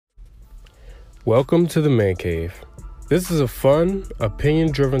Welcome to the Man Cave. This is a fun,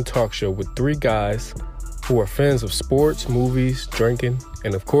 opinion-driven talk show with three guys who are fans of sports, movies, drinking,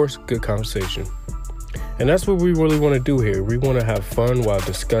 and of course, good conversation. And that's what we really want to do here. We want to have fun while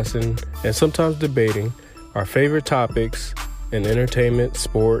discussing and sometimes debating our favorite topics in entertainment,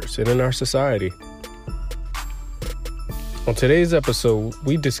 sports, and in our society. On today's episode,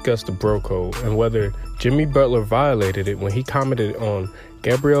 we discussed the bro code and whether Jimmy Butler violated it when he commented on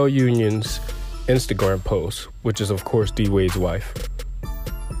Gabrielle Union's Instagram post, which is of course D-Wade's wife.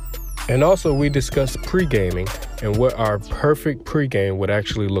 And also we discussed pre-gaming and what our perfect pre-game would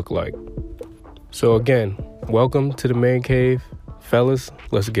actually look like. So again, welcome to the Man Cave. Fellas,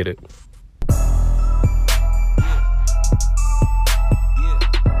 let's get it.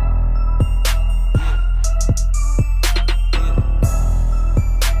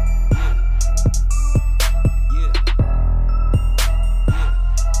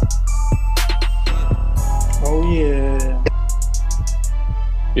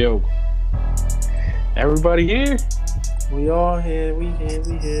 Yo, everybody here? We all here. We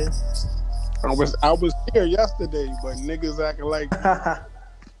here. I was here yesterday, but niggas acting like niggas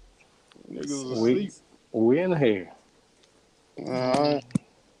was asleep. We in here. I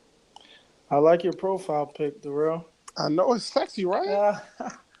like your profile pic, Darrell. I know it's sexy, right?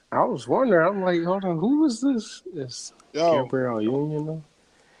 I was wondering. I'm like, hold on, who is this? It's Gabrielle Union, though?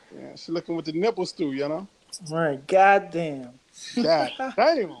 Yeah, she looking with the nipples too, you know? Right, goddamn. God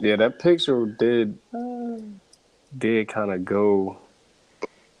damn. Yeah, that picture did kind of go.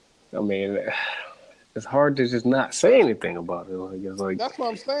 I mean, it's hard to just not say anything about it. I guess, like, that's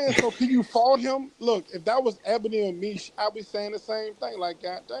what I'm saying. So can you fault him? Look, if that was Ebony and me, I'd be saying the same thing. Like,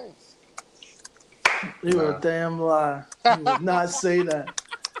 God damn. You a damn lie. You would not say that.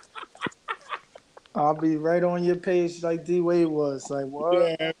 I'll be right on your page like D-Wade was. Like, what?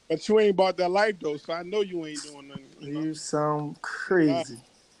 Yeah, but you ain't bought that life, though, so I know you ain't doing nothing. You sound crazy.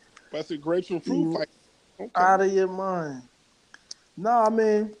 That's a grapes and fruit fight. Okay. Out of your mind. No, I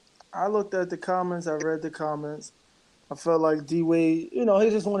mean, I looked at the comments. I read the comments. I felt like D-Wade, he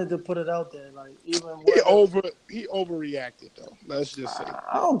just wanted to put it out there. Like, even he overreacted, though. Let's just say.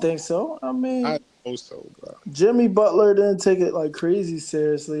 I don't think so. I mean, I know so, bro. Jimmy Butler didn't take it like crazy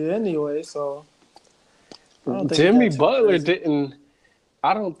seriously anyway, so. Jimmy Butler didn't.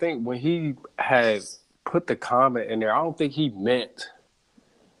 I don't think when he had put the comment in there, I don't think he meant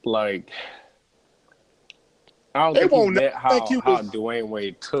like. I don't think he meant how Dwayne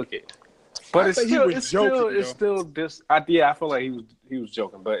Wade took it. But I feel like he was joking,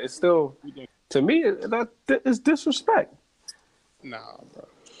 but it's still, to me, it's disrespect. Nah, bro.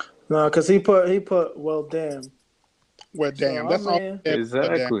 No, because he put well, damn. Well, damn. That's all.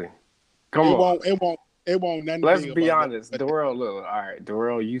 Exactly. Come on. It won't. Let's be honest, Darrell. Look, all right,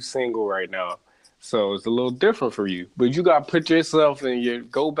 Darrell, you single right now, so it's a little different for you. But you got to put yourself in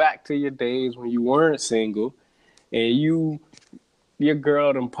go back to your days when you weren't single, and your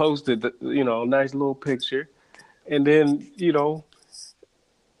girl done posted, a nice little picture, and then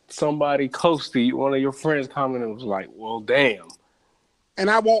somebody close to you, one of your friends commented and was like, "Well, damn." And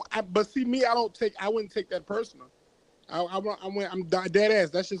I won't. But see, me, I wouldn't take that personal. I'm dead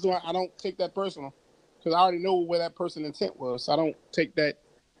ass. That's just why I don't take that personal. Because I already know where that person's intent was, so I don't take that.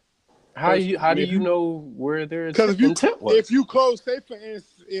 How do you know where their intent was? If you close, say for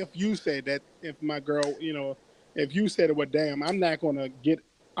instance, if you said that, if my girl, if you said it, well, damn, I'm not gonna get.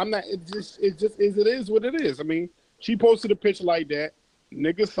 I'm not. It is what it is. I mean, she posted a picture like that.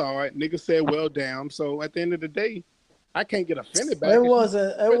 Nigga saw it. Nigga said, well, damn. So at the end of the day, I can't get offended back. It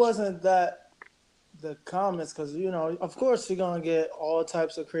wasn't that the comments, because of course you're gonna get all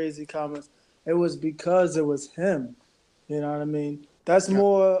types of crazy comments. It was because it was him. You know what I mean? That's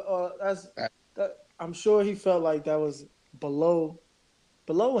more. I'm sure he felt like that was below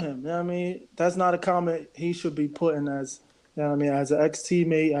him. You know what I mean? That's not a comment he should be putting as, as an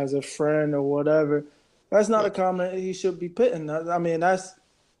ex-teammate, as a friend or whatever. That's not a comment he should be putting. I mean, that's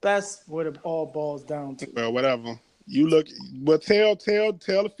what it all boils down to. Well, whatever. You look, but tell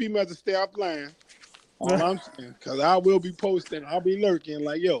the female to stay off the line. All I'm saying, because I will be posting. I'll be lurking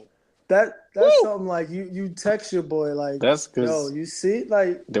like, yo. That's something like you text your boy like, that's because, yo, you see,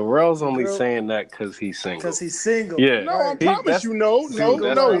 like, Darrell's only saying that because he's single. Because he's single. Yeah. No, I promise you, no. That's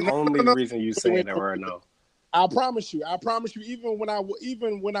the only reason you saying that right now. I promise you. Even when I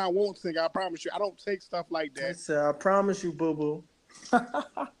won't sing, I promise you, I don't take stuff like that. I promise you, boo boo.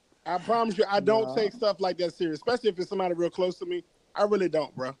 I promise you, I don't take stuff like that serious, especially if it's somebody real close to me. I really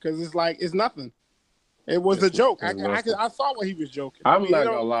don't, bro, because it's like it's nothing. It was a joke. I saw what he was joking. I'm not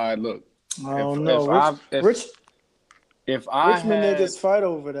gonna lie. Look, I don't know. if I Richmond had niggas fight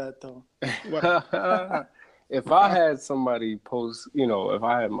over that though. What? if I had somebody post, if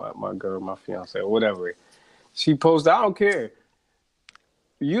I had my girl, my fiance, or whatever, she posted, I don't care.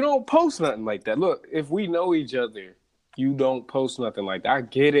 You don't post nothing like that. Look, if we know each other, you don't post nothing like that. I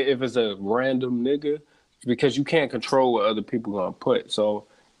get it if it's a random nigga because you can't control what other people gonna put. So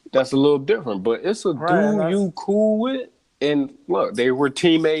that's a little different. But it's a Right, and dude that's you cool with, and look, they were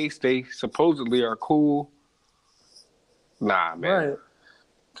teammates. They supposedly are cool. Nah, man. right.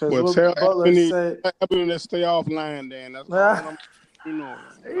 Because Well, tell what Butler Ebony, said. to stay offline. Then that's all I'm.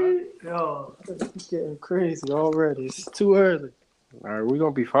 Right? Yo, it's getting crazy already. It's too early. All right, we're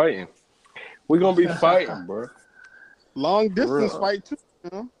gonna be fighting. We're gonna be fighting, bro. Long For distance real. fight too. You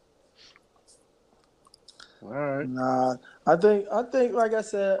know? All right. Nah, I think, like I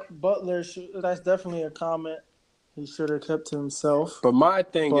said, Butler. That's definitely a comment he should have kept to himself. But But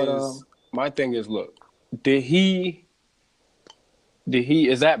my thing is, look, did he?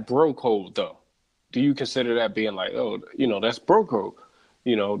 Is that bro code though? Do you consider that being like, oh, that's bro code?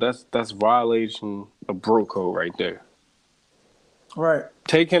 That's violation of bro code right there. right,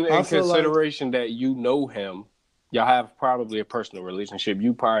 Taking I in feel like consideration that you know him, y'all have probably a personal relationship.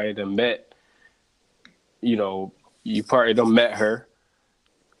 You probably done met, you probably done met her.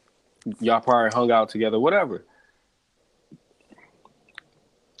 Y'all probably hung out together, whatever.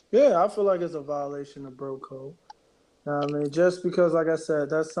 yeah, I feel like it's a violation of bro code. I mean, just because, like I said,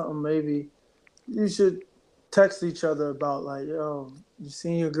 that's something maybe you should text each other about. Like, yo, you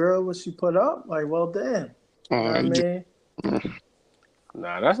seen your girl? What she put up? Like, well, damn. You know what I You just, mean?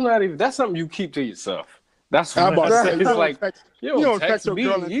 Nah, that's not even. That's something you keep to yourself. That's I'm what about to I say say. you It's don't like text. you You don't don't text text your me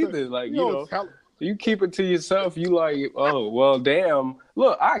girl and either. Like you don't tell her. you keep it to yourself. You like, oh well, damn.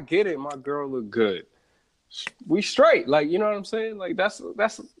 Look, I get it. My girl look good. We straight. Like, you know what I'm saying? Like that's.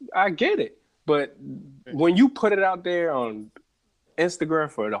 I get it. But when you put it out there on Instagram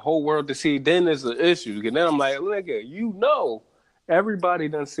for the whole world to see, then there's an issue. And then I'm like, nigga, everybody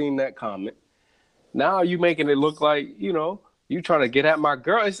done seen that comment. Now you making it look like, you trying to get at my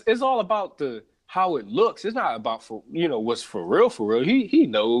girl. It's all about the how it looks. It's not about what's for real for real. He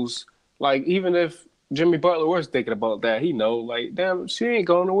knows. Like even if Jimmy Butler was thinking about that, he know, like, damn, she ain't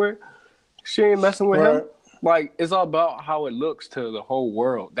going nowhere. She ain't messing with him. Right. Like it's all about how it looks to the whole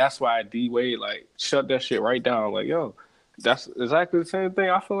world. That's why D Wade like shut that shit right down. Like, yo, that's exactly the same thing.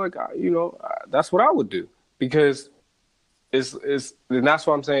 I feel like that's what I would do because it's and that's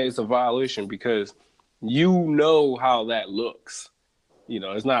why I'm saying it's a violation because you know how that looks.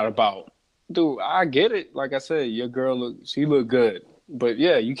 It's not about, dude. I get it. Like I said, your girl she look good, but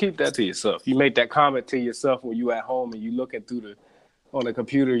yeah, you keep that to yourself. You make that comment to yourself when you at home and you looking through on the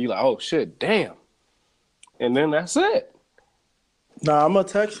computer. You like, oh shit, damn, and then that's it. Nah, I'm gonna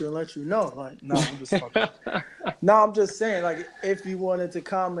text you and let you know. Like, nah, I'm just fucking. No, I'm just saying, like, if you wanted to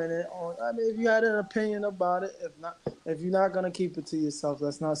comment it on, I mean, if you had an opinion about it, if you're not gonna keep it to yourself,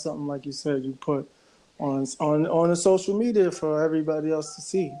 that's not something like you said you put on the social media for everybody else to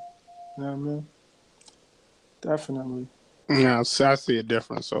see. You know what I mean? Definitely. Yeah, so I see a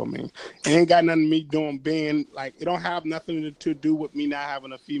difference. So I mean, it ain't got nothing to me doing being like it don't have nothing to do with me not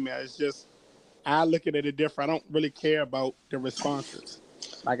having a female. It's just I look at it different. I don't really care about the responses.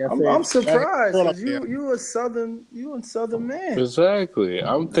 Like I said, I'm I had a surprised girl up because there. you a southern man. Exactly. I'm You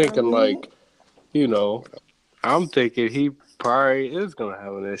know what I thinking mean? like, I'm thinking he probably is gonna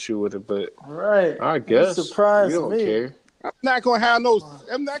have an issue with it, but Right. I That guess you surprised don't me. care. I'm not gonna have no.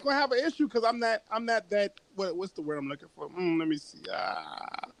 I'm not gonna have an issue because I'm not that. What's the word I'm looking for? Let me see.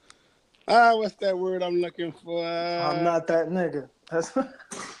 What's that word I'm looking for? I'm not that nigga. That's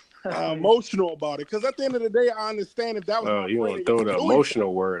Emotional about it. Because at the end of the day, I understand if that was Oh, my you friend want to and you throw were the doing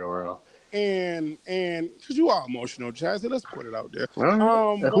emotional word around? and because you are emotional, Jazzy. Let's put it out there. All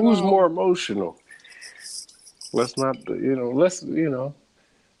right. And But who's more emotional? Let's not, let's, me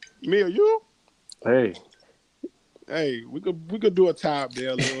or you? hey. Hey, we could do a top there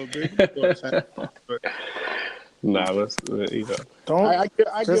a little bit. We could do a top. But Nah, let's, don't I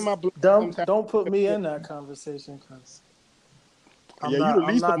get my blood sometimes. don't put me in that conversation because Yeah, you the I'm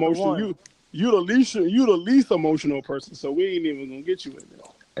least not the emotional. one. You the least emotional person. So we ain't even gonna get you in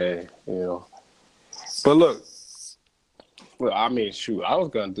there. hey. But look, well, I mean, shoot, I was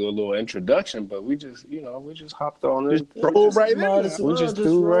gonna do a little introduction, but we just hopped on Just it. roll right in Might there. as We well just just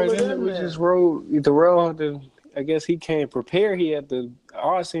threw roll right it in it. in We there. just rolled. Darrell had to. I guess he came prepared. He had to.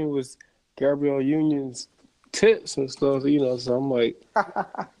 All I seen was Gabrielle Union's tips and stuff. So I'm like,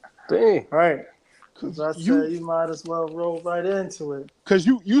 dang. Right. Because I You said you might as well roll right into it. because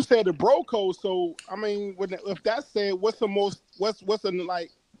you said the bro code. So I mean, if that's said, what's the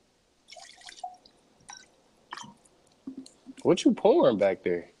like? What you pouring back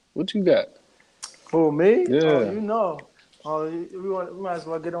there? What you got? Who, me? Oh, Yeah. you know. Oh, we might as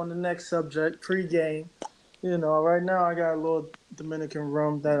well get on the next subject, pre-game. You know, right now I got a little Dominican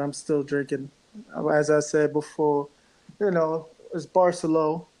rum that I'm still drinking. As I said before, you know, it's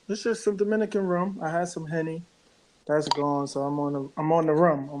Barcelo. It's just some Dominican rum. I had some Henny. That's gone, so I'm on the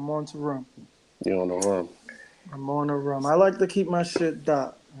rum. I'm on to rum. You on the rum. I'm on the rum. I like to keep my shit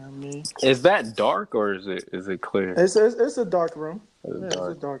dark. You know what I mean? Is that dark or is it clear? It's a dark rum. Yeah, It's it's a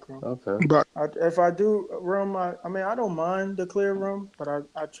dark. dark rum. Okay. But If I do rum, I mean I don't mind the clear rum, but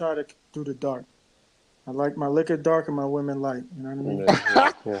I try to do the dark. I like my liquor dark and my women light. You know what I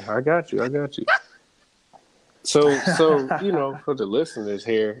mean? Yeah. I got you. I got you. So you know, for the listeners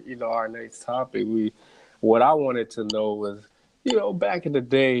here, you know, our next topic, what I wanted to know was, you know, back in the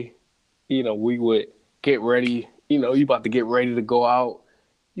day, you know, we would get ready. You know, you about to get ready to go out.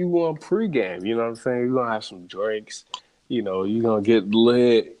 You want pregame. You know what I'm saying? You're gonna have some drinks. You know, you're gonna get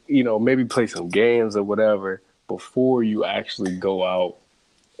lit. You know, maybe play some games or whatever before you actually go out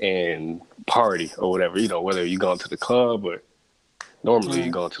and party or whatever. You know, whether you're going to the club or normally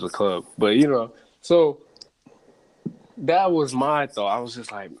you're going to the club. But you know, so that was my thought. I was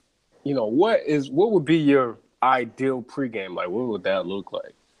just like, you know, what would be your ideal pregame? Like, what would that look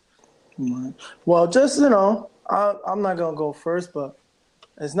like? Right. Well, just you know, I'm not gonna go first, but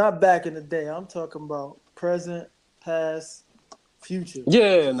it's not back in the day. I'm talking about present, past, future.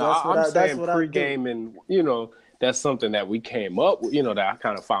 Yeah, no, I'm That's saying what I do. pregame, and you know, that's something that we came up with. You know, that I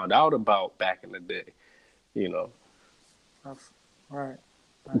kind of found out about back in the day. You know, Right.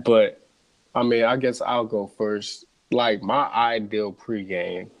 but I mean, I guess I'll go first. Like my ideal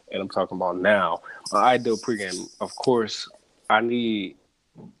pregame, and I'm talking about now. My ideal pregame, of course, I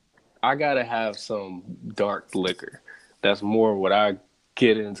gotta have some dark liquor. That's more what I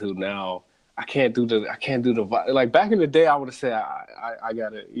get into now. I can't do the like back in the day. I would have said I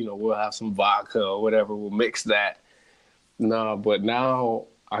gotta, you know, we'll have some vodka or whatever. We'll mix that. No, but now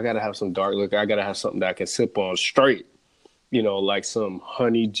I gotta have some dark liquor. I gotta have something that I can sip on straight. You know, like some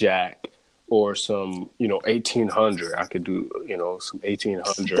honey jack or some, you know, 1800. I could do, you know, some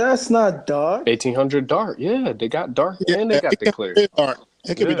 1800. That's not dark. 1800 dark. Yeah, they got dark yeah, and they got it the can clear. be dark.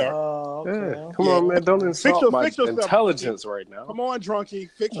 It can be Yeah. dark. Oh, okay. Yeah. Come on, man. Don't insult my Fix yourself, intelligence right now. Come on, drunkie.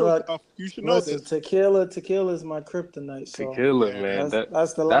 Fix Look, yourself. You should know Listen, this. tequila is my kryptonite. So Tequila, Yeah, man. that's the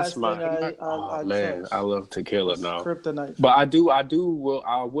That's last my. thing Oh I man, trust. I love tequila It's now. kryptonite. But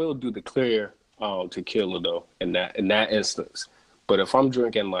I will do the clear tequila though in that instance. But if I'm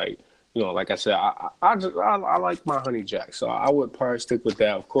drinking like, you know, like I said, I like my honey jack, so I would probably stick with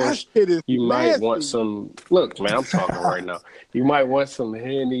that. Of that course, shit is you might want nasty. some. Look, man, I'm talking right now. You might want some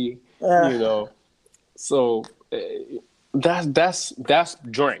Henny, you know. So that's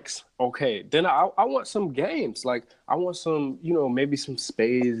drinks. Okay, then I want some games. Like I want some, you know, maybe some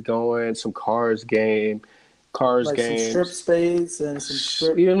spades going, some cards like some games. strip spades and some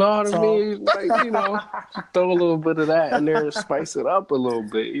strip. You know what I tongue. mean? Like, you know, throw a little bit of that in there, spice it up a little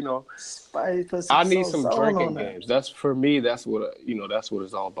bit. You know, Spice, put some I need some salt drinking on that. games. That's for me. That's what that's what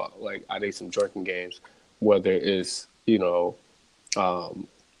it's all about. Like I need some drinking games, whether it's, you know, I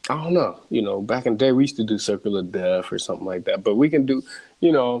don't know. You know, back in the day we used to do Circle of Death or something like that. But we can do,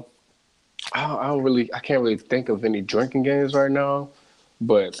 you know, I can't really think of any drinking games right now.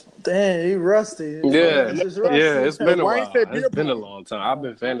 But Damn, you rusty. yeah, It's just rusty. yeah, it's been a Wayne while. said beer It's been a pong. long time. I've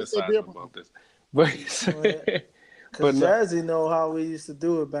been Wayne said beer fantasizing pong. about this. But but Because no, Jazzy know how we used to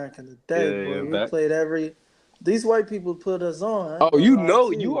do it back in the day, yeah, boy. We back. played every. These white people put us on. I ain't Oh, gonna you lie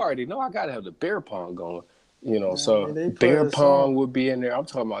know, to you already know. I gotta have the beer pong going. You know, Yeah, I so mean, they put beer us pong on. would be in there. I'm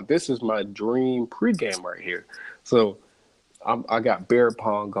talking about this is my dream pregame right here. So I got beer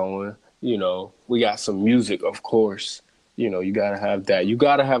pong going. You know, we got some music, of course. You know, you gotta have that. You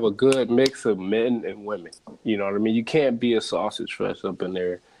gotta have a good mix of men and women. You know what I mean? You can't be a sausage fest up in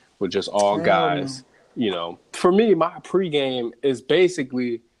there with just all Hell no. guys. You know, for me, my pregame is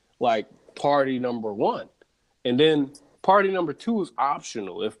basically like party number one. And then party number two is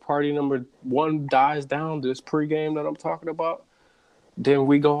optional. If party number one dies down, this pregame that I'm talking about, then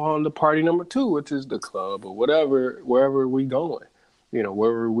we go on to party number two, which is the club or whatever, wherever we going, you know,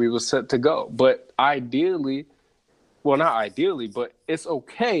 wherever we were set to go. But ideally, well, not ideally, but it's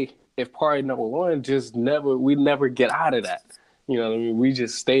okay if party number one we never get out of that. You know what I mean? We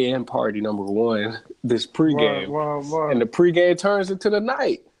just stay in party number one, this pregame, and the pregame turns into the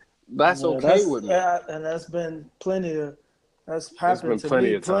night. That's okay with me. And that's been plenty of. That's There's happened been to plenty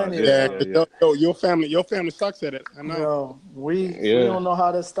me of times. plenty Yeah, of times. yo, your family sucks at it. I know. Yo, we Yeah. don't know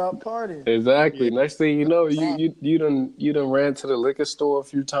how to stop partying. Exactly. Yeah. Next thing you know, you done ran to the liquor store a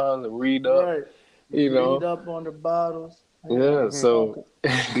few times and read up. Right. You know, Read up on the bottles. Yeah, so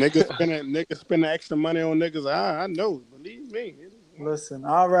Niggas spending extra money on niggas. I know, believe me. Listen,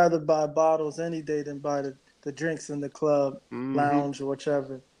 I'd rather buy bottles any day than buy the drinks in the club, lounge, or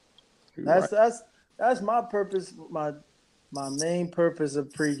whichever. That's my purpose. My main purpose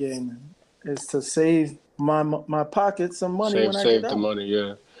of pre-gaming is to save my pocket some money when I get save the out. money.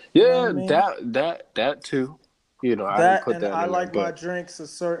 Yeah, You know yeah, what I mean? that too. You know, I didn't That put and that I in there, like my but drinks a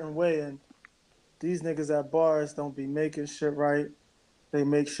certain way, and these niggas at bars don't be making shit right. They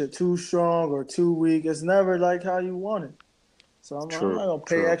make shit too strong or too weak. It's never like how you want it. So I'm not gonna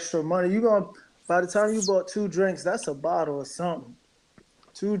pay extra money. By the time you bought 2 drinks, that's a bottle or something.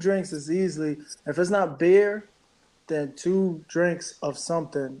 2 drinks is easily, if it's not beer, then 2 drinks of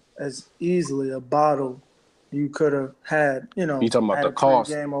something is easily a bottle you could have had, you talking about at the a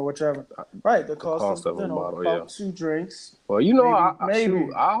cost, pregame or whichever. Right, the the cost of, cost of a bottle. Yeah. about 2 drinks. Well, you know, Maybe.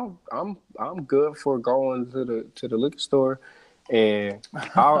 I'm good for going to the liquor store, and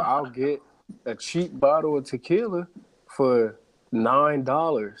I'll get a cheap bottle of tequila for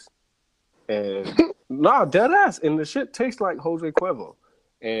 $9, and nah, dead ass, and the shit tastes like Jose Cuervo,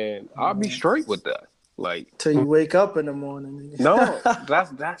 and I'll be straight with that. Like, Till you wake up in the morning. no,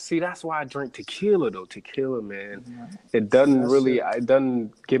 that's why I drink tequila though. Tequila, man, it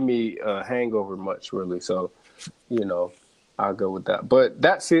doesn't give me a hangover much really. So, you know, I'll go with that. But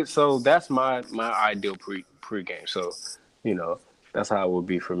that's it. So that's my ideal pregame. So, you know, that's how it would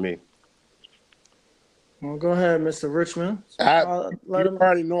be for me. Well, go ahead, Mr. Richmond. Let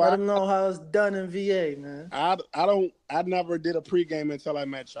him know how it's done in VA, man. I never did a pregame until I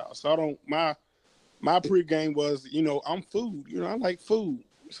met y'all. So I don't my pregame was, I'm food. I like food.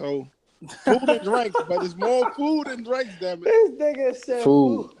 So food and drinks, but it's more food and drinks, damn it. This nigga said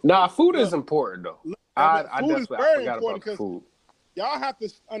food. Nah, food is important though. I food is very important about food. Y'all have to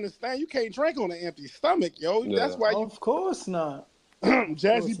understand you can't drink on an empty stomach, yo. Yeah. That's why Of course not.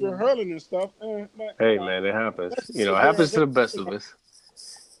 Jazzy been hurling and stuff. Hey man, it happens. It happens to the best of us.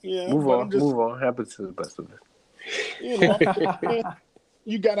 Yeah, move on. Happens to the best of us.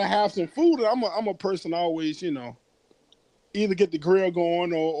 You gotta have some food. I'm a person always, either get the grill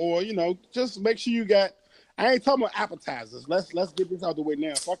going or just make sure you got. I ain't talking about appetizers. Let's get this out the way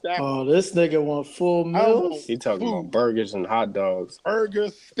now. Fuck that. Oh, this nigga want full meals. He talking about burgers and hot dogs.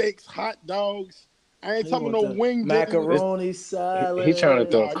 Burgers, steaks, hot dogs. I ain't talking no wing macaroni salad. He trying to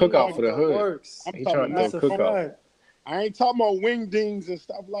throw a cookout for the hood. He trying to throw a cookout. I ain't talking about wing dings and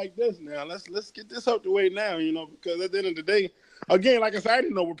stuff like this now. Let's get this out the way now, because at the end of the day, again, like I said, I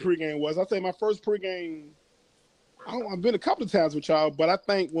didn't know what pregame was. I say my first pregame, I've been a couple of times with y'all, but I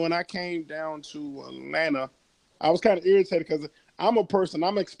think when I came down to Atlanta, I was kind of irritated because I'm a person,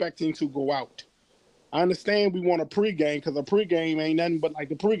 I'm expecting to go out. I understand we want a pregame because a pregame ain't nothing but like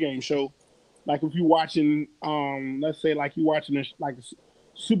the pregame show. Like if you're watching, let's say like you're watching a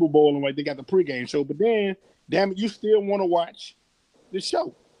Super Bowl and like they got the pregame show, but then, damn it, you still want to watch the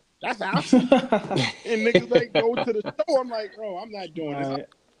show. That's awesome. And niggas like go to the show. I'm like, bro, I'm not doing this.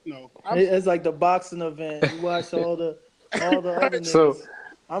 It's like the boxing event. You watch all the other niggas. So,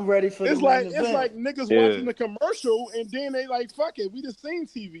 I'm ready for the event. It's like niggas watching the commercial and then they like, fuck it, we just seen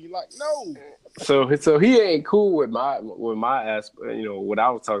TV. Like, no. So he ain't cool with my aspect. What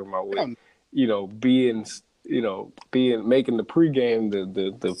I was talking about with making the pregame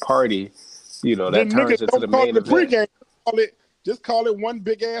the party. That turns into the main event. Pregame, just call it one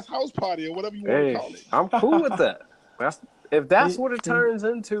big ass house party or whatever you want to call it. I'm cool with that. If that's what it turns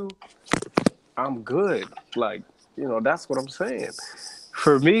into, I'm good. Like, that's what I'm saying.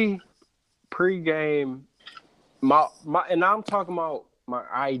 For me, pregame, and I'm talking about my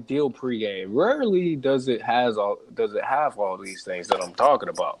ideal pregame. Rarely does it have all these things that I'm talking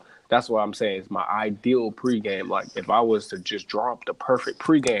about. That's why I'm saying it's my ideal pregame. Like if I was to just drop the perfect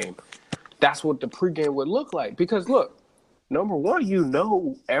pregame, that's what the pregame would look like. Because look, number one,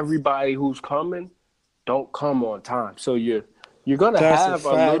 everybody who's coming don't come on time. So you're gonna have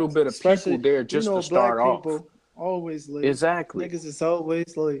a little bit of people there just to start off. People always late. Exactly. Niggas is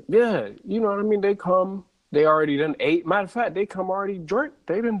always late. Yeah, you know what I mean? They come, they already done ate. Matter of fact, they come already drunk.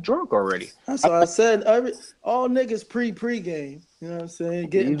 They done drunk already. That's why I said all niggas pre-game. You know what I'm saying?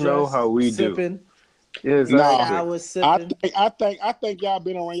 Getting dressed, how we sipping. do. Exactly. I think y'all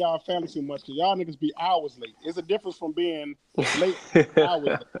been around y'all family too much because y'all niggas be hours late. It's a difference from being late hours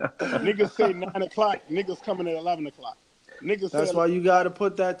late. Niggas say 9 o'clock, niggas coming at 11 o'clock. That's why you got to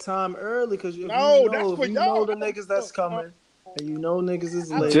put that time early because you know the niggas that's coming and niggas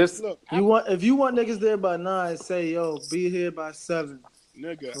is late. If you want niggas there by 9, say be here by 7.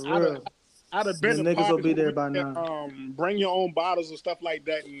 Nigga, I'd have been niggas will be there by 9. Bring your own bottles and stuff like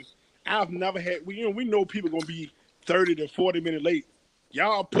that. And I've never had. We know people gonna be 30 to 40 minutes late.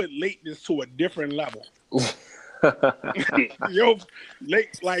 Y'all put lateness to a different level. Yo,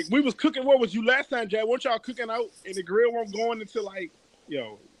 late, like we was cooking. What was you last time, Jack? Weren't y'all cooking out and the grill won't go in until like,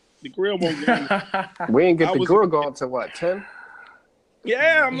 the grill won't go in. We didn't get the grill going to what, 10?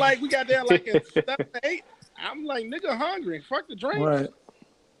 Yeah, I'm like, we got there like at 7, 8. I'm like, nigga, hungry. Fuck the drink. Right.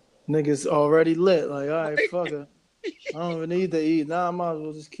 Niggas already lit. Like, all right, fuck it. I don't even need to eat. Nah, I might as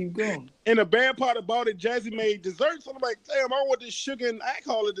well just keep going. And the bad part about it, Jazzy made desserts. So I'm like, damn, I want this sugar and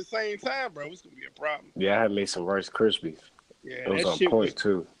alcohol at the same time, bro. It's gonna be a problem. Yeah, I had made some Rice Krispies. Yeah, it was on point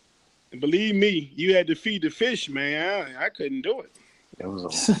too. And believe me, you had to feed the fish, man. I couldn't do it. It was on.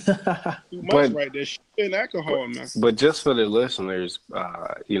 Too much right there, sugar and alcohol, man. But just for the listeners,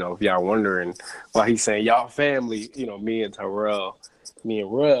 if y'all wondering why he's saying y'all family, me and Rel,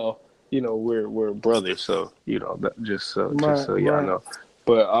 we're brothers, so just so y'all know.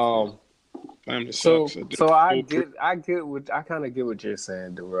 But so I kind of get what you're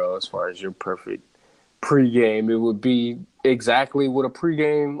saying, Darrell, as far as your perfect pregame. It would be exactly what a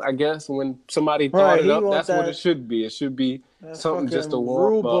pregame, I guess, when somebody thought it up. That's what it should be. It should be something just to warm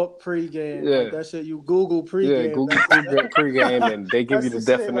up. Rule book pregame. Yeah, like that shit. You Google pregame. Yeah, Google pregame, and they give you the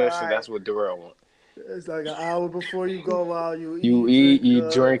definition. That's what Darrell wants. It's like an hour before you go out. You eat, you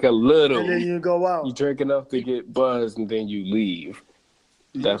drink a little, and then you go out. You drink enough to get buzzed, and then you leave.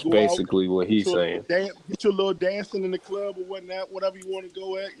 That's basically what he's saying. Get your little dancing in the club or whatnot, whatever you want to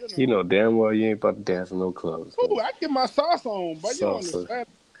go at. You know damn well you ain't about to dance in no clubs. Oh, I get my sauce on, but you understand.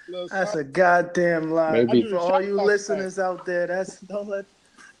 That's a goddamn lie. Maybe. For all you listeners out there, don't let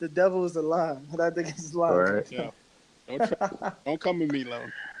the devil is a lie. I think it's a lie. All right. Yeah. Don't come with me,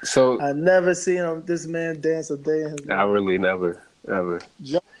 Lone. So I never seen this man dance a day in his life. I really never, ever.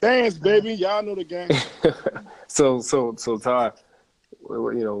 Dance, baby. Y'all know the game. So Ty,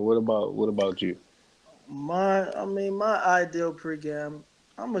 what about you? My ideal pregame.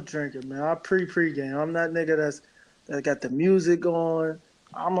 I'm a drinker, man. I pregame. I'm that nigga that got the music on.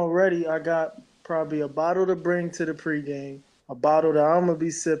 I'm already. I got probably a bottle to bring to the pregame, a bottle that I'm gonna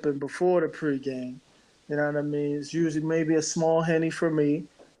be sipping before the pregame. You know what I mean? It's usually maybe a small Henny for me,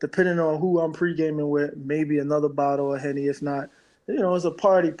 depending on who I'm pre-gaming with. Maybe another bottle of Henny. If not, it's a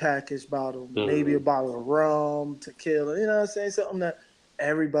party package bottle. Mm-hmm. Maybe a bottle of rum, tequila. You know what I'm saying? Something that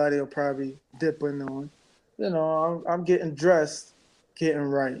everybody will probably dip in on. I'm getting dressed, getting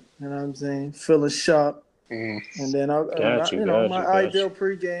right. You know what I'm saying? Feeling sharp. And then my ideal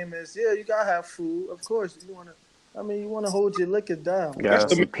pregame is you gotta have food. Of course, you want to hold your liquor down. Yeah,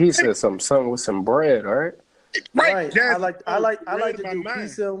 some pizza, something with some bread, right? Right. I like to do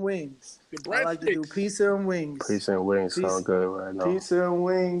pizza and wings. I like to do pizza and wings. Pizza and wings sound good right now. Pizza and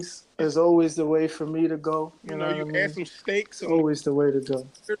wings is always the way for me to go. You add some steaks. Always the way to go.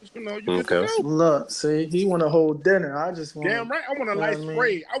 Okay. Look, see, he want a whole dinner. I just want. Damn right. I want a nice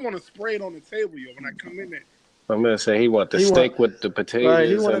spray. I want to spray it on the table, when I come in there. I'm gonna say he want the steak with the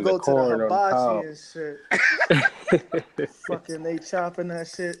potatoes and the corn on top. And shit. Fucking they chopping that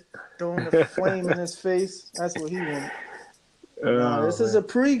shit, throwing the flame in his face. That's what he want. This is a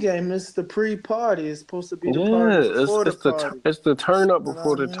pregame. This is the pre-party. It's supposed to be the party before the party. It's the turn up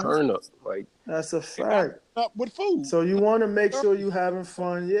before the turn up. Like that's a fact. Up with food. So you want to make sure you having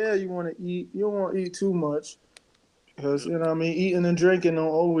fun. Yeah, you want to eat. You don't want to eat too much because eating and drinking don't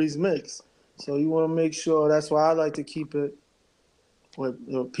always mix. So you want to make sure. That's why I like to keep it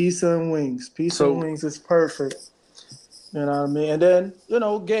with pizza and wings. Pizza and wings is perfect. You know what I mean? And then,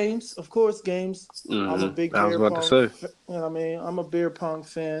 games. Of course, games. Mm-hmm. I'm a big beer pong. You know what I mean? I'm a beer pong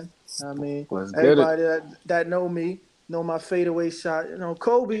fan. You know what I mean? Everybody that know me know my fadeaway shot.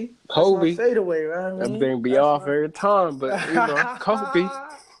 Kobe. My fadeaway, right? Everything be off every time, but, Kobe.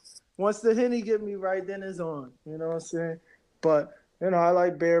 Once the Henny get me right, then it's on. You know what I'm saying? But... I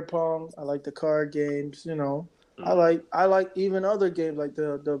like beer pong. I like the card games. I like even other games like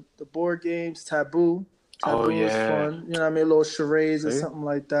the board games. Taboo. Taboo is fun. You know what I mean? A little charades or something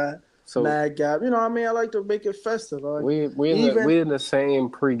like that. So, Mad Gap. I like to make it festive. We in the same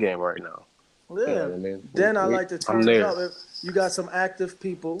pregame right now. Yeah. Then I like to turn it up. If you got some active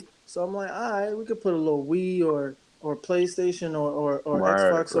people, so I'm like, all right, we could put a little Wii or PlayStation or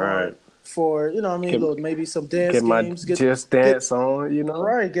Xbox on. For maybe some dance games. Just dance on,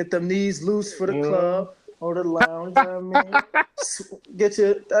 Right, get them knees loose for the club or the lounge. You know what I mean?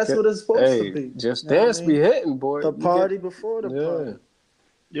 That's what it's supposed to be. Just dance be hitting, boy. The party before the party.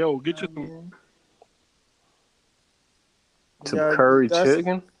 Yo, get you some curry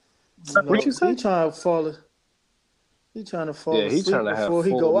chicken. What you say? He trying to fall asleep he's trying to have full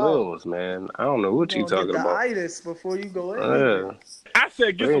meals, man. I don't know what you talking about. Itis before you go in. I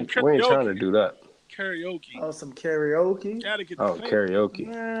said get some karaoke. We ain't trying to do that. karaoke. Oh, some karaoke. Gotta get Oh, the same. karaoke.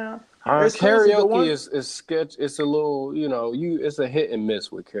 Yeah. It's crazy. The Karaoke one, is sketch. It's a little, it's a hit and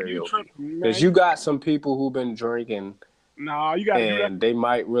miss with You karaoke. tripping, man. Because you got some people who've been drinking Nah, you gotta do that. and they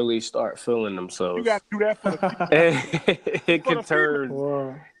might really start feeling You themselves. gotta do that for the And it For can the turn.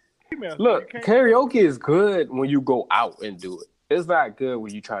 Wow. females. Look, You can't- karaoke is good when you go out and do it. It's not good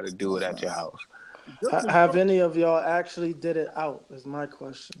when you try to do it at your house. Have any of y'all actually did it out? Is my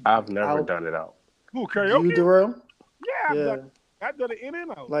question. I've never Out. done it out. Who karaoke? You, Darrell? Yeah, Yeah. I've done it in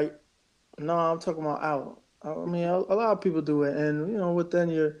and out. Like, no, I'm talking about out. I mean, a lot of people do it, and within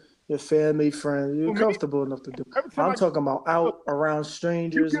your family, friends, you're For me, comfortable enough to do. every time I'm talking about out around you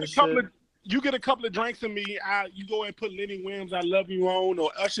strangers get and a couple shit. of you get a couple of drinks in me, you go and put Lenny Williams, "I Love You" on,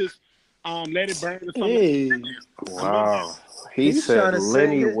 or Usher's "Let It Burn" or something. Hey, Wow. He He's said trying to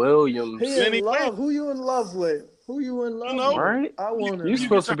Lenny sing it. Williams. he Lenny in love. Williams. Who you in love with? Who you in love with? Right? I want to. You're You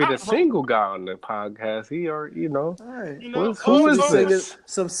supposed get to be the the hot from- single guy on the podcast. He already, All right. You know, Who is Should he sing this? it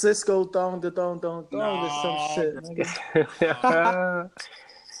some Cisco thong or some Nah, shit? bro. Nigga.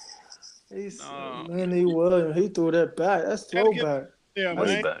 He's Nah. Lenny Williams. He threw that back. That's Gotta get- throwback. Yeah, Way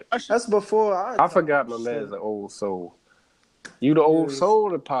man. back. Usher, That's before I forgot my shit. man's an old soul. You the old Yes. soul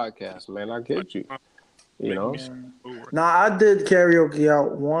of the podcast, man. I get you. You know? Nah, I did karaoke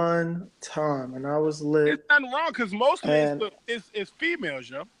out one time, and I was lit. It's nothing wrong because mostly And- it's females,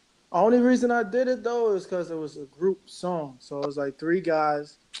 yo. Only reason I did it though is because it was a group song. So it was like 3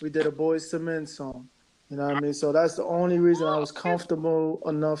 guys. We did a Boys to Men song. You know what I mean? So that's the only reason I was comfortable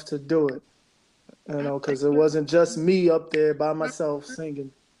enough to do it. Because it wasn't just me up there by myself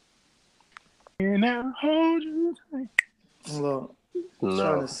singing. And I hold you tight. Look, trying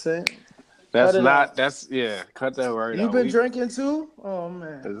No. to sing. That's Cut it not, out. that's, yeah, cut that right You out. been We- drinking too? Oh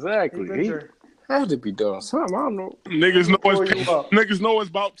man. Exactly. You been He drinking. had to be doing something. I don't know. Niggas know Pull it's you up. niggas know it's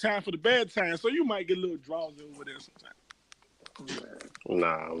about time for the bedtime, so you might get a little drowsy over there sometimes.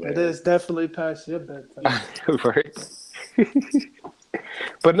 Nah, man. It is definitely past your bedtime. Right.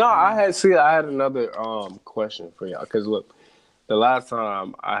 But no, I had another question for y'all. Cause look, the last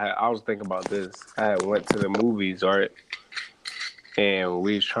time I was thinking about this, I had went to the movies, right? And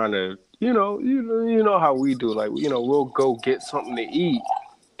we was trying to, you know how we do, like, we'll go get something to eat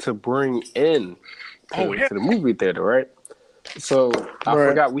to bring in to the movie theater, right? So I Right.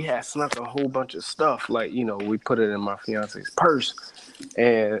 forgot we had snuck a whole bunch of stuff, like, we put it in my fiance's purse,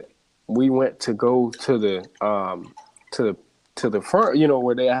 and we went to go to the front,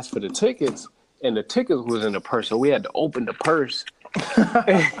 where they asked for the tickets, and the tickets was in the purse, so we had to open the purse,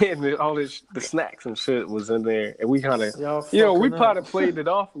 and all the snacks and shit was in there, and we kind of, Y'all we fucking probably up. played it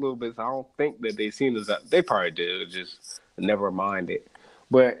off a little bit. So I don't think that they seen us. They probably did. Just never mind it.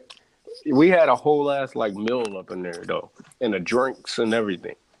 But we had a whole ass like meal up in there though, and the drinks and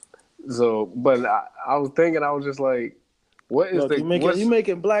everything. So, but I was thinking, I was just like, what is Look, you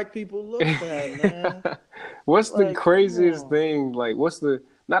making black people look bad, man. what's the Like, craziest come on. thing? Like,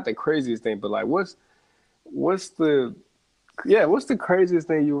 not the craziest thing, but like, what's the craziest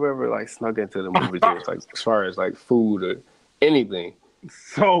thing you've ever like snuck into the movie theater, like as far as like food or anything?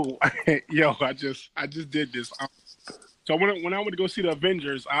 So, yo, I just did this. So when I went to go see the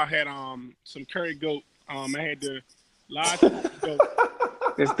Avengers, I had some curry goat. I had the large goat.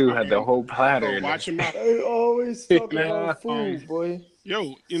 This dude had the whole platter. So in there. watch him out. They always talk about food, boy.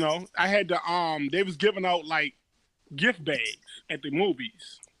 Yo, I had the they was giving out like gift bags at the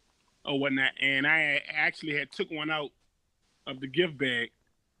movies or whatnot, and I actually had took one out of the gift bag,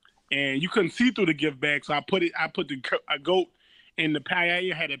 and you couldn't see through the gift bag, so I put a goat in the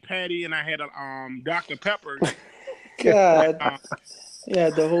patty. I had a patty, and I had a Dr. Pepper. God.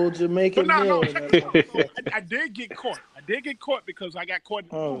 Yeah, the whole Jamaican But meal. no, in that I did get caught. I did get caught because I got caught in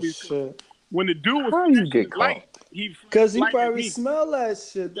the Oh movies. shit! When the dude was How you flashing get the light, caught? Because you flashed at probably me. smell that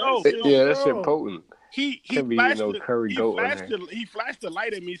shit. Yo, That shit Yeah, that shit strong. potent. He Can't be flashed no the- curry he goat in flashed there. the- He flashed the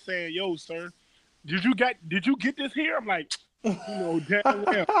light at me saying, "Yo, sir, did you get this here?" I'm like, damn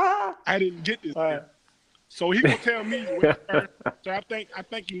well, I didn't get this All here. right. So he gonna tell me, "Well, sir, so I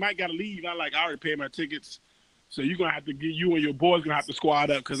think you might gotta leave." I already paid my tickets, so you're gonna have to get you and your boys gonna have to squad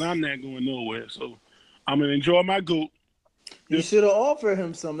up because I'm not going nowhere. So I'm gonna enjoy my goat. You should have offered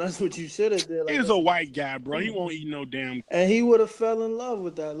him some. That's what you should have did. Like, He's a white guy, bro. He won't eat no damn. and he would have fell in love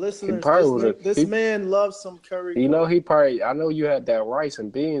with that. Listeners, probably would've- this man loves some curry. He I know you had that rice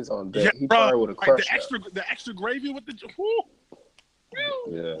and beans on deck. He bro, probably would have like crushed the extra gravy with the. Whoo.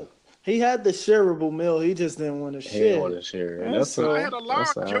 that. Yeah, He had the shareable meal. He just didn't want to he share. didn't want to share. And that's So- I all. had a large.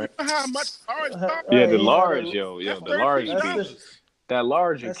 That's You all right. know how much large? Right, Yeah, he the had large, a- yo, That's the large $13. beef. That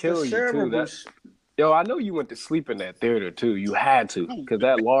large would That's kill the you too. shareable That, shit. yo, I know you went to sleep in that theater too. You had to, because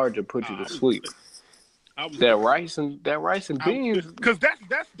that large would put you to sleep. That rice and beans. Because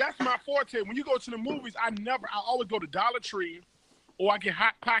that's my forte. When you go to the movies, I always go to Dollar Tree, or I get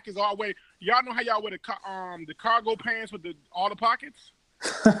Hot Pockets all the way. Y'all know how y'all wear the cargo pants with all the pockets?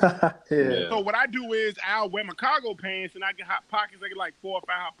 Yeah. So what I do is I'll wear my cargo pants and I get Hot Pockets. I get like 4 or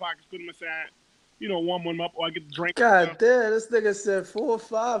 5 Hot Pockets, put them aside, warm them up, or I get the drink. God damn, this nigga said 4 or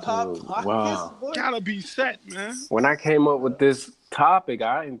 5 Hot Pockets. Wow. Boy. Gotta be set, man. When I came up with this topic,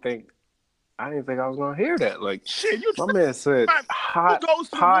 I didn't think I was gonna hear that. Like, shit, you my man said Hot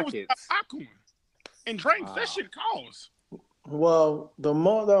Pockets. Popcorn and drinks. Wow. That shit costs. Well,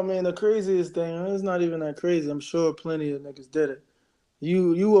 the craziest thing, it's not even that crazy. I'm sure plenty of niggas did it.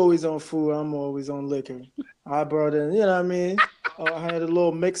 You always on food, I'm always on liquor. I brought in, you know what I mean? I had a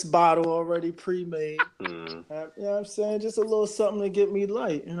little mixed bottle already pre-made. You know what I'm saying? Just a little something to get me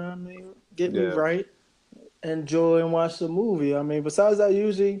light, you know what I mean? Get me right, enjoy and watch the movie. I mean, besides that,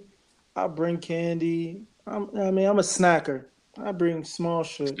 usually I bring candy. I'm a snacker. I bring small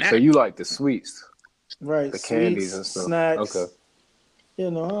shit. So you like the sweets? Right, the candies and stuff. Snacks. Okay. I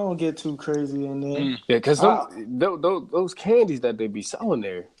don't get too crazy in there. Yeah, because those candies that they be selling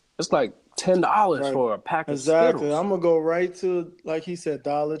there, it's like $10 for a pack of Skittles. I'm gonna go right to, like he said,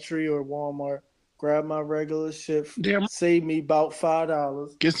 Dollar Tree or Walmart. Grab my regular shit. Save me about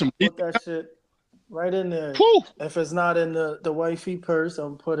 $5. Get some. Put that shit right in there. Whew. If it's not in the wifey purse,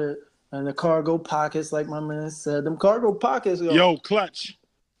 I'm put it in the cargo pockets, like my man said. Them cargo pockets, yo, clutch.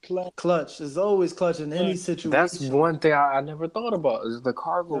 Clutch is always clutch in any situation. That's one thing I never thought about is the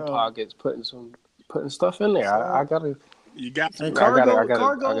cargo pockets, putting stuff in there. I gotta. You got to. And cargo I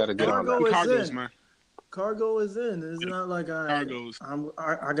gotta get on that. Cargos, man. Cargo is in. It's not like I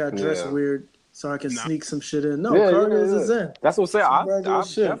got dressed Yeah. weird so I can sneak some shit in. No, cargos is in. That's what I'm saying. I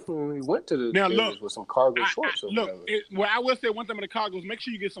shit. definitely went to the Now, dealers with some cargo shorts. I will say one thing with the cargos, make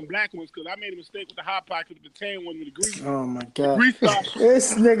sure you get some black ones, because I made a mistake with the Hot Pocket with the tan one with the grease. Oh my god, grease sauce.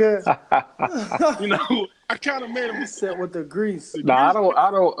 This nigga. I kind of made a mistake with the grease. I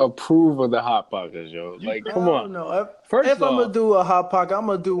don't approve of the Hot Pockets, yo. Like, come on. No, if I'm gonna do a Hot Pocket, I'm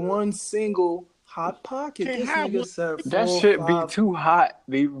gonna do one single Hot Pocket. This nigga said that shit be too hot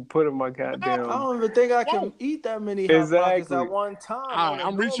to even put in my goddamn. I don't even think I can eat that many Hot Pockets at one time.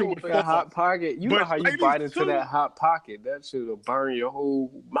 I'm reaching with a Hot Pocket. You know how you bite into that Hot Pocket? That shit will burn your whole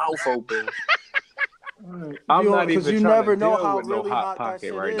mouth open. I'm not even trying never to know deal how with really no Hot hot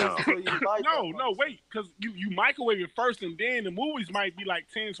Pocket right now. No, wait, because you microwave it first, and then the movies might be like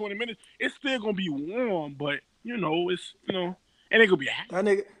 10, 20 minutes. It's still gonna be warm, but it's and it gonna be hot.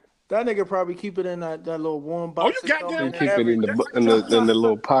 That nigga probably keep it in that little warm box. Oh, you got that? Keep it in the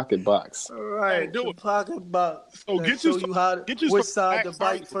little pocket box. All right, do the it. Pocket box. So get you which side to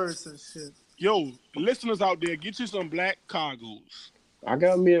bite first and shit. Yo, listeners out there, get you some black cargos. I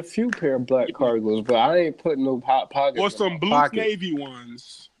got me a few pair of black cargos, but I ain't putting no Hot Pockets. Or some blue Navy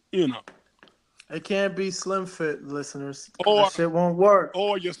ones, It can't be slim fit, listeners. That shit won't work.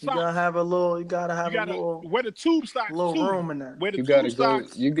 Or your socks. You gotta have a little. Where the tube socks. Little room in there. You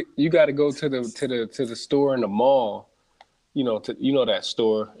gotta go to the store in the mall. That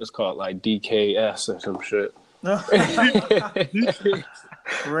store. It's called like DKS or some shit.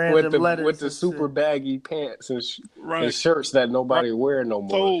 with the super baggy pants and shirts that nobody wear no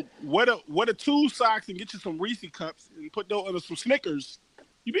more. So what a two socks and get you some Reese cups and put those under some Snickers.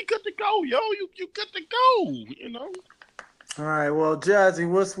 You be good to go, yo. You good to go, All right, well, Jazzy,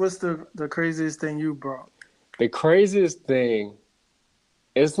 what's the craziest thing you brought? The craziest thing,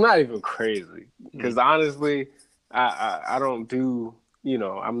 it's not even crazy because honestly, I don't do.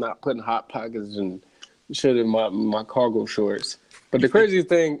 I'm not putting Hot Pockets and shit in my cargo shorts. But the craziest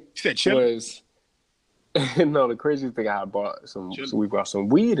thing was, the craziest thing I bought we brought some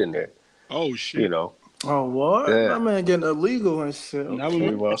weed in there. Oh shit! Oh what? Yeah. That man getting illegal and shit.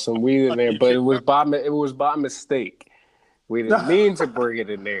 We brought some weed in there, but it was by mistake. We didn't mean to bring it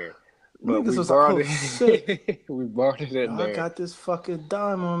in there, but we brought it. We brought it in there. I got this fucking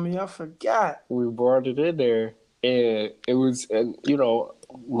dime on me. I forgot. We brought it in there, and it was,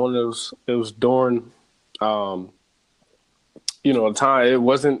 one of those. It was during, a time it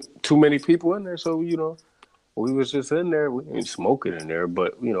wasn't too many people in there, so we was just in there. We ain't smoking in there,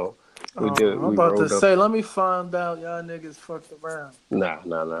 but we did. I'm about to say, let me find out y'all niggas fucked around. Nah.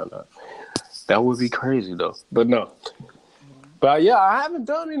 That would be crazy though, but no. But yeah, I haven't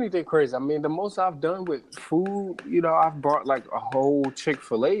done anything crazy. I mean, the most I've done with food, I've brought like a whole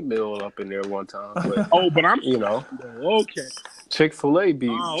Chick-fil-A meal up in there one time. But, but I'm okay. Chick-fil-A be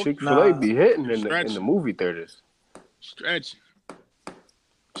hitting in the movie theaters. Stretching.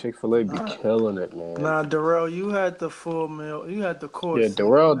 Chick-fil-A be killing it, man. Nah, Darrell, you had the full meal. You had the course. Yeah,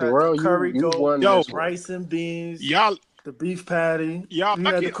 Darrell, you won Yo, this one. rice and beans, y'all the beef patty. y'all You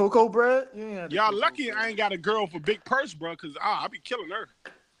had lucky. the cocoa bread? You ain't had the Y'all cocoa lucky bread. I ain't got a girl for big purse, bro, because I be killing her.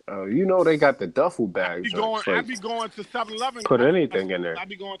 You know they got the duffel bags. I be going to 7-Eleven. Put anything in there. I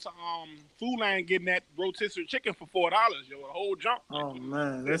be going to Food Line getting that rotisserie chicken for $4, yo, a whole jump. Oh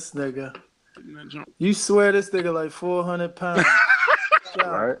man, this nigga. Getting that jump. You swear this nigga like 400 pounds. God.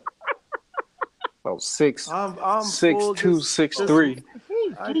 Right? About I'm 6'2", full, just- 6'3".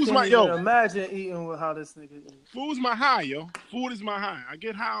 I Food's can't my even yo. imagine eating with how this nigga eats. Food's my high, yo. Food is my high. I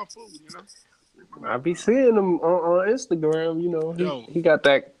get high on food, you know. I be seeing him on Instagram. You know, Yo. he got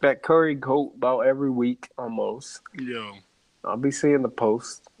that curry goat about every week almost. Yo, I'll be seeing the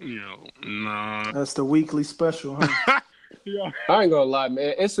post. nah. That's the weekly special, huh? Yo. I ain't gonna lie,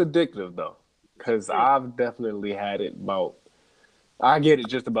 man. It's addictive though, cause I've definitely had it about. I get it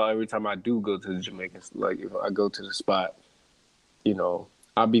just about every time I do go to the Jamaican. Like if I go to the spot, you know,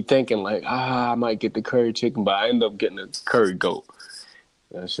 I'll be thinking like, I might get the curry chicken, but I end up getting a curry goat.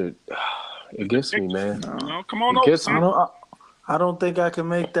 That shit, it gets me, man. You know, come on It over. gets me. I don't think I can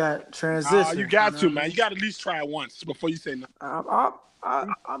make that transition. You got to, know? man. You got to at least try it once before you say no.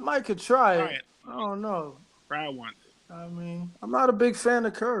 I might could try Try it. it. I don't know. Try it once. I mean, I'm not a big fan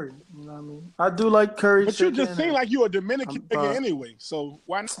of curry. You know what I mean? I do like curry But you chicken. just seem like you a Dominican nigga anyway, so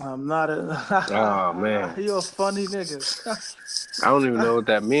why not? I'm not a. Oh, man. You a funny nigga. I don't even know what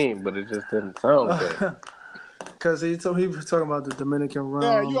that means, but it just didn't sound good. Cause he was talking about the Dominican rum.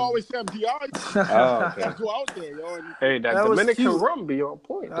 Yeah, you always say DR. Oh, okay. Go out there, yo. And Hey, that That was Dominican cute. rum be on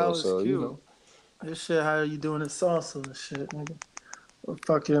point That though, was so cute. you know. This shit, how you doing it salsa and shit, nigga.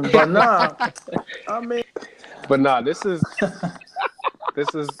 Fucking, but nah. I mean, But nah, this is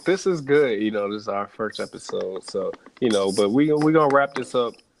good. You know, this is our first episode, so you know. But we gonna wrap this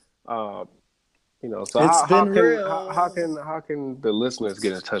up. You know, so It's been real. how can the listeners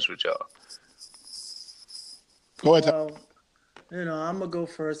get in touch with y'all? go ahead. well, you know, I'm gonna go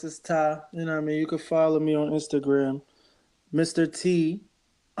first. It's Ty. You know what I mean? You can follow me on Instagram, Mr.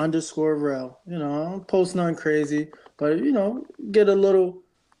 T_Rel. You know, I don't post nothing crazy, but you know, get a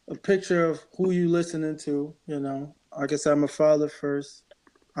picture of who you listening to. You know, like I said, I'm a father first,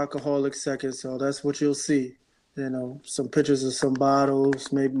 alcoholic second, so that's what you'll see. You know, some pictures of some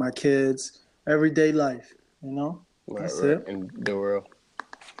bottles, maybe my kids, everyday life. You know, that's it. And Darrell.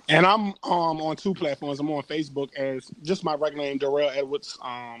 And I'm on 2 platforms. I'm on Facebook as just my regular name, Darrell Edwards.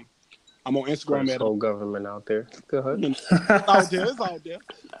 I'm on Instagram This at whole government out there. Go ahead. it's out there.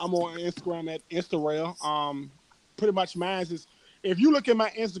 I'm on Instagram at Instarail. Pretty much mine is, if you look at my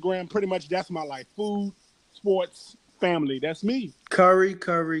Instagram, pretty much that's my life. Food, sports, family. That's me. Curry.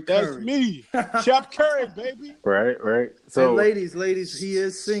 That's me. Chef Curry, baby. Right. So, So ladies, he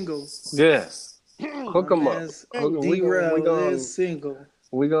is single. yeah, hook him up. Man's We is single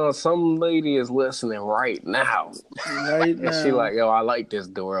gonna some lady is listening right now. right And now. she like, yo, I like this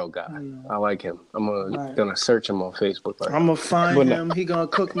Darrell guy. I like him. I'm gonna search him on Facebook. Right I'm now. gonna find him. He gonna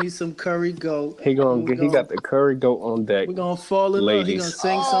cook me some curry goat. He got the curry goat on deck. We gonna fall in love. He Ladies. gonna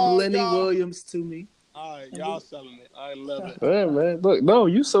sing some Lenny y'all. Williams to me. All right, y'all selling it. I love it. Yeah, man. Look, no,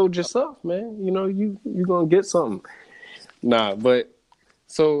 you sold yourself, man. You know, you gonna get something. Nah, but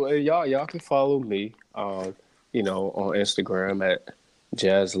so y'all can follow me you know, on Instagram at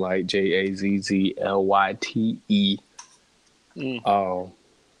Jazzlyte, JAZZLYTE.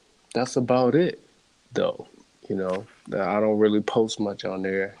 That's about it though. You know, I don't really post much on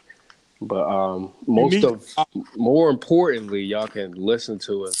there. But more importantly, y'all can listen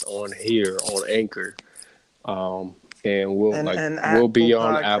to us on here on Anchor. And we'll be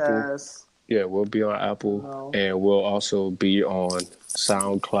on Apple. Yeah, we'll be on Apple, and we'll also be on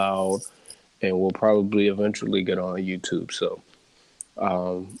SoundCloud, and we'll probably eventually get on YouTube. So,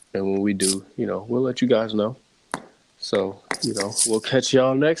 and when we do, you know, we'll let you guys know. So, you know, we'll catch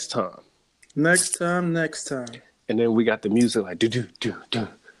y'all next time. Next time. And then we got the music like do.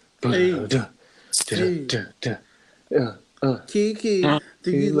 Hey. Kiki,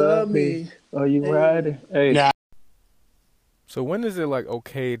 do you love me? Are you riding? Hey. Nah. So when is it like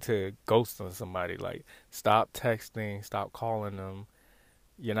okay to ghost on somebody? Like stop texting, stop calling them.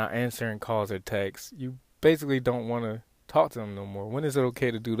 You're not answering calls or texts. You basically don't want to talk to them no more. When is it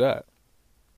okay to do that?